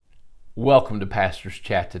Welcome to Pastor's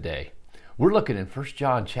Chat today. We're looking in 1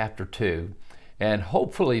 John chapter 2, and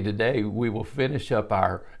hopefully today we will finish up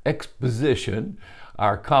our exposition,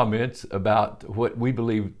 our comments about what we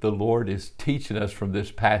believe the Lord is teaching us from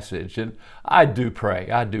this passage. And I do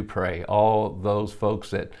pray all those folks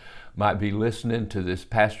that might be listening to this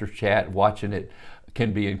Pastor's Chat, watching it,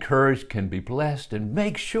 can be encouraged, can be blessed, and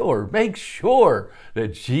make sure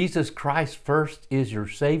that Jesus Christ first is your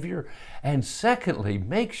Savior, and secondly,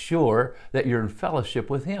 make sure that you're in fellowship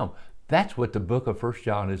with Him. That's what the book of 1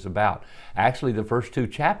 John is about. Actually, the first two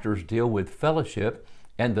chapters deal with fellowship,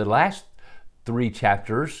 and the last three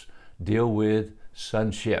chapters deal with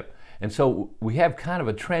sonship. And so we have kind of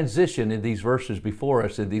a transition in these verses before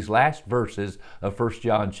us, in these last verses of 1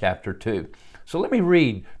 John chapter 2. So let me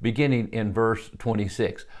read beginning in verse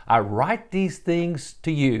 26. I write these things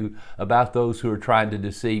to you about those who are trying to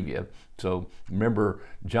deceive you. So remember,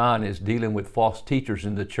 John is dealing with false teachers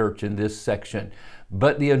in the church in this section.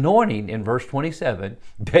 But the anointing in verse 27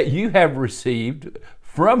 that you have received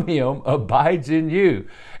from Him abides in you,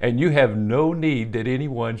 and you have no need that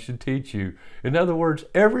anyone should teach you. In other words,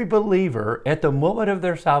 every believer at the moment of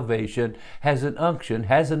their salvation has an unction,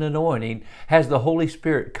 has an anointing, has the Holy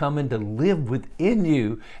Spirit coming to live within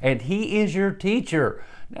you, and He is your teacher.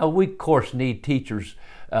 Now, we of course need teachers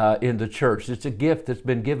in the church. It's a gift that's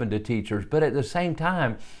been given to teachers, but at the same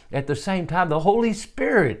time, the Holy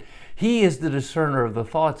Spirit, He is the discerner of the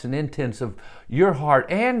thoughts and intents of your heart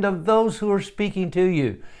and of those who are speaking to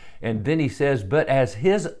you. And then he says, but as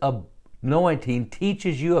His anointing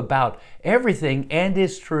teaches you about everything and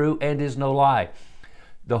is true and is no lie.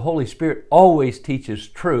 The Holy Spirit always teaches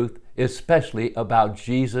truth, especially about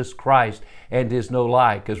Jesus Christ and is no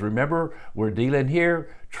lie. Because remember, we're dealing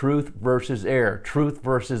here truth versus error, truth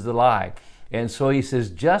versus the lie. And so he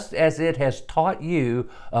says, just as it has taught you,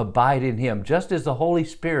 abide in Him. Just as the Holy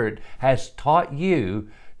Spirit has taught you,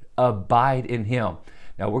 abide in Him.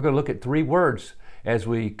 Now we're going to look at three words as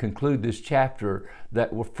we conclude this chapter.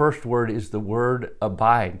 That first word is the word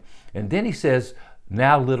abide. And then he says,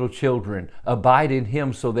 now little children, abide in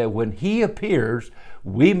Him so that when He appears,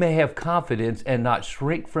 we may have confidence and not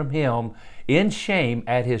shrink from Him in shame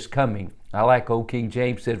at His coming. I like old King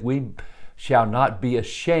James says, we shall not be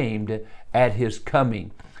ashamed at His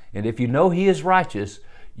coming. And if you know He is righteous,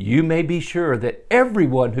 you may be sure that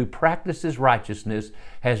everyone who practices righteousness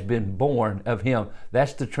has been born of Him.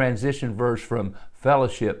 That's the transition verse from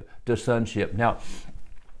fellowship to sonship. Now,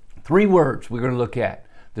 three words we're going to look at.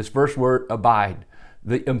 This first word, abide,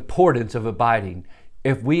 the importance of abiding.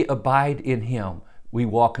 If we abide in Him, we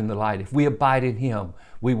walk in the light. If we abide in Him,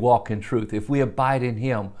 we walk in truth. If we abide in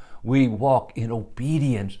Him, we walk in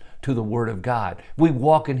obedience to the Word of God. We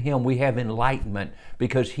walk in Him, we have enlightenment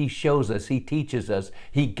because He shows us, He teaches us,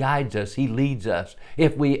 He guides us, He leads us.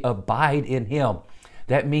 If we abide in Him,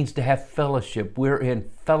 that means to have fellowship. We're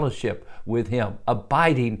in fellowship with Him.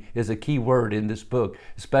 Abiding is a key word in this book,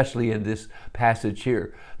 especially in this passage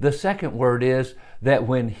here. The second word is that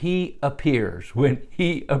when He appears,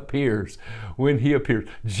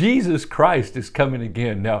 Jesus Christ is coming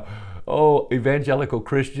again. Now, evangelical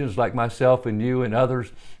Christians like myself and you and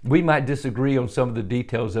others, we might disagree on some of the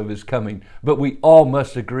details of His coming, but we all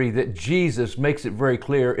must agree that Jesus makes it very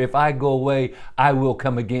clear, if I go away, I will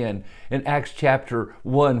come again. In Acts chapter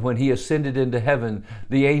 1, when He ascended into heaven,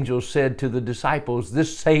 the angels said to the disciples,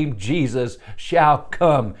 this same Jesus shall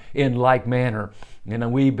come in like manner.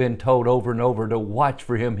 And we've been told over and over to watch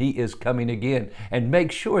for Him. He is coming again. And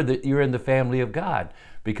make sure that you're in the family of God,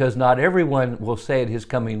 because not everyone will say at His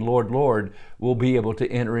coming, Lord, Lord, will be able to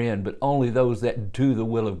enter in, but only those that do the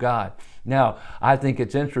will of God. Now, I think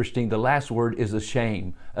it's interesting. The last word is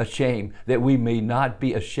ashamed, that we may not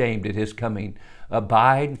be ashamed at His coming.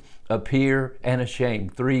 Abide, appear, and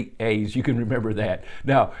ashamed. 3 A's, you can remember that.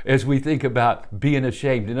 Now, as we think about being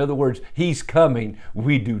ashamed, in other words, He's coming,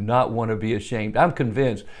 we do not want to be ashamed. I'm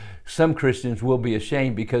convinced some Christians will be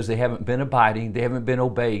ashamed because they haven't been abiding, they haven't been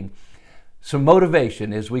obeying. Some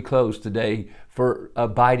motivation as we close today for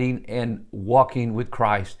abiding and walking with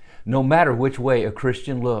Christ. No matter which way a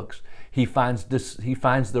Christian looks, he finds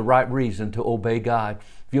the right reason to obey God.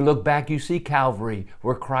 If you look back, you see Calvary,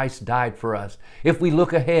 where Christ died for us. If we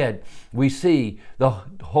look ahead, we see the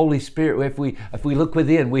Holy Spirit. If we look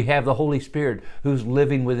within, we have the Holy Spirit who's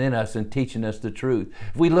living within us and teaching us the truth.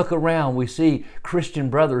 If we look around, we see Christian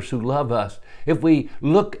brothers who love us. If we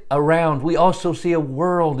look around, we also see a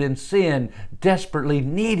world in sin desperately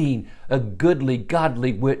needing a goodly,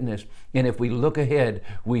 godly witness. And if we look ahead,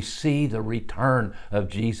 we see the return of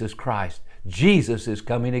Jesus Christ. Jesus is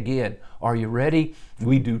coming again. Are you ready?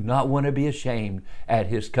 We do not want to be ashamed at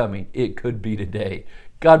His coming. It could be today.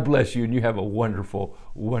 God bless you, and you have a wonderful,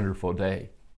 wonderful day.